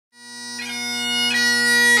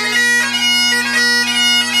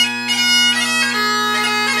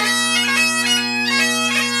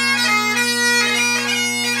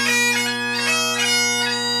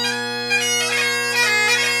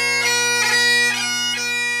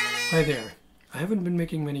Hi there. I haven't been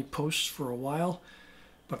making many posts for a while,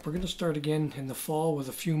 but we're going to start again in the fall with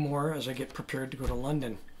a few more as I get prepared to go to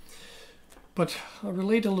London. But I'll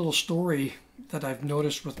relate a little story that I've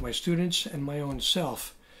noticed with my students and my own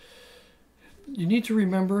self. You need to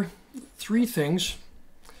remember three things,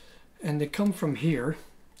 and they come from here,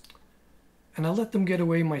 and I'll let them get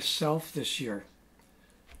away myself this year.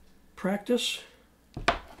 Practice,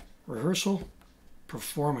 rehearsal,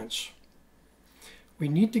 performance. We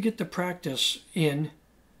need to get the practice in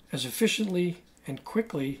as efficiently and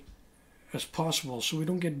quickly as possible so we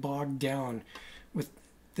don't get bogged down with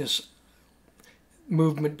this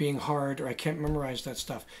movement being hard or I can't memorize that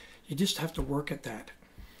stuff. You just have to work at that.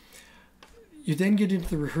 You then get into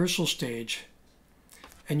the rehearsal stage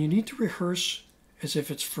and you need to rehearse as if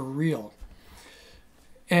it's for real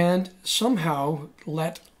and somehow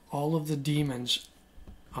let all of the demons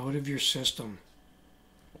out of your system.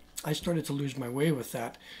 I started to lose my way with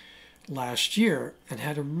that last year and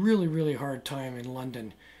had a really hard time in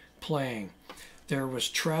London playing. There was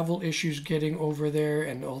travel issues getting over there,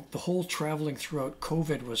 and the whole traveling throughout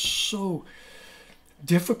COVID was so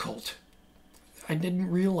difficult. I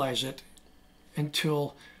didn't realize it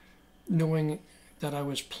until knowing that I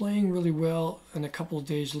was playing really well in a couple of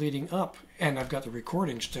days leading up, and I've got the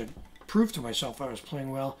recordings to prove to myself I was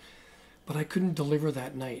playing well, but I couldn't deliver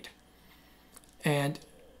that night. And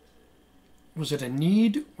was it a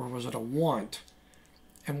need or was it a want?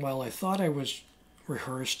 And while I thought I was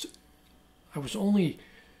rehearsed, I was only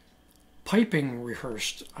piping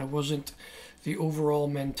rehearsed. I wasn't the overall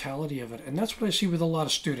mentality of it. And that's what I see with a lot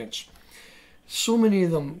of students. So many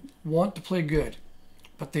of them want to play good,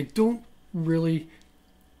 but they don't really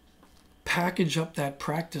package up that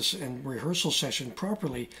practice and rehearsal session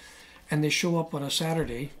properly. And they show up on a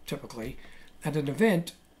Saturday, typically, at an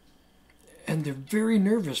event, and they're very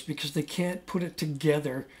nervous because they can't put it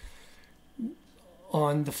together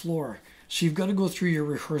on the floor. So you've got to go through your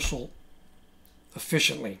rehearsal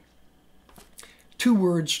efficiently. Two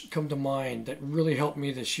words come to mind that really helped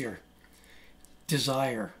me this year.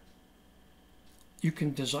 Desire. You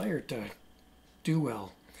can desire to do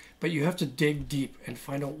well, but you have to dig deep and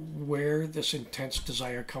find out where this intense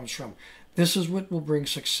desire comes from. This is what will bring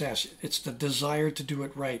success. It's the desire to do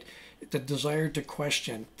it right, the desire to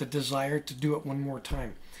question, the desire to do it one more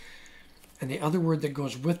time. And the other word that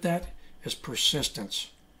goes with that is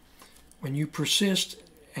persistence. When you persist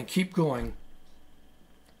and keep going,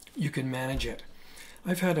 you can manage it.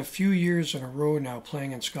 I've had a few years in a row now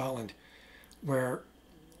playing in Scotland where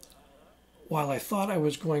while I thought I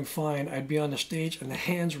was going fine, I'd be on the stage and the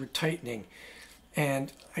hands were tightening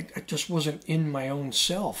and I just wasn't in my own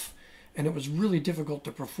self. And it was really difficult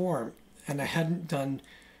to perform, and I hadn't done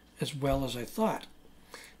as well as I thought.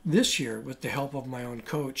 This year, with the help of my own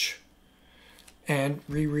coach and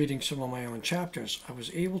rereading some of my own chapters, I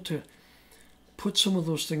was able to put some of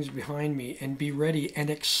those things behind me and be ready and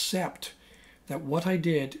accept that what I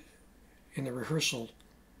did in the rehearsal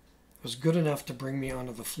was good enough to bring me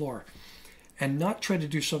onto the floor and not try to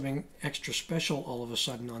do something extra special all of a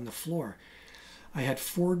sudden on the floor. I had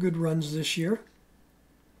 4 good runs this year.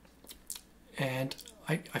 And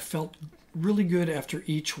I felt really good after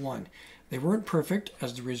each one. They weren't perfect,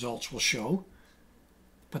 as the results will show,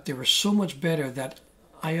 but they were so much better that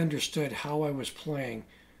I understood how I was playing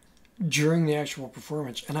during the actual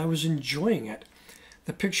performance, and I was enjoying it.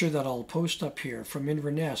 The picture that I'll post up here from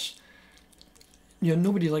Inverness,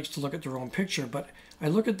 nobody likes to look at their own picture, but I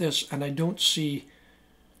look at this and I don't see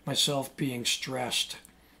myself being stressed.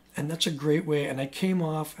 And that's a great way. And I came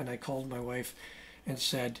off and I called my wife and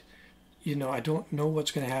said, I don't know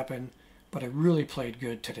what's going to happen, but I really played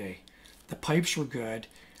good today. The pipes were good.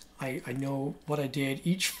 I know what I did,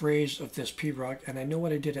 each phrase of this Pibroch, and I know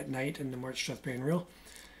what I did at night in the March Strathbane Reel.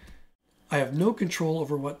 I have no control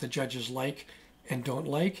over what the judges like and don't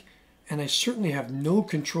like, and I certainly have no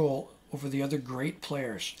control over the other great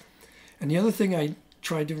players. And the other thing I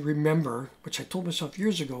tried to remember, which I told myself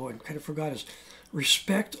years ago and kind of forgot, is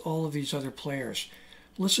respect all of these other players.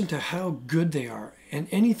 Listen to how good they are. And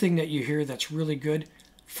anything that you hear that's really good,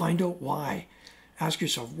 find out why. Ask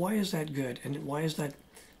yourself, why is that good? And why is that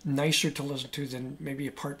nicer to listen to than maybe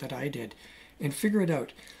a part that I did? And figure it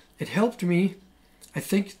out. It helped me. I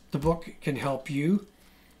think the book can help you.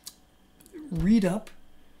 Read up.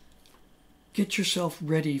 Get yourself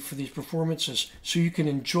ready for these performances so you can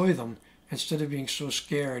enjoy them instead of being so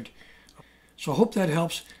scared. So I hope that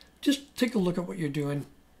helps. Just take a look at what you're doing.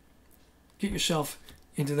 Get yourself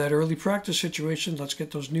into that early practice situation. Let's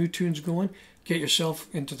get those new tunes going. Get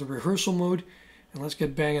yourself into the rehearsal mode and let's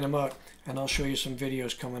get banging them out. And I'll show you some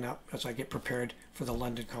videos coming up as I get prepared for the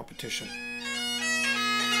London competition.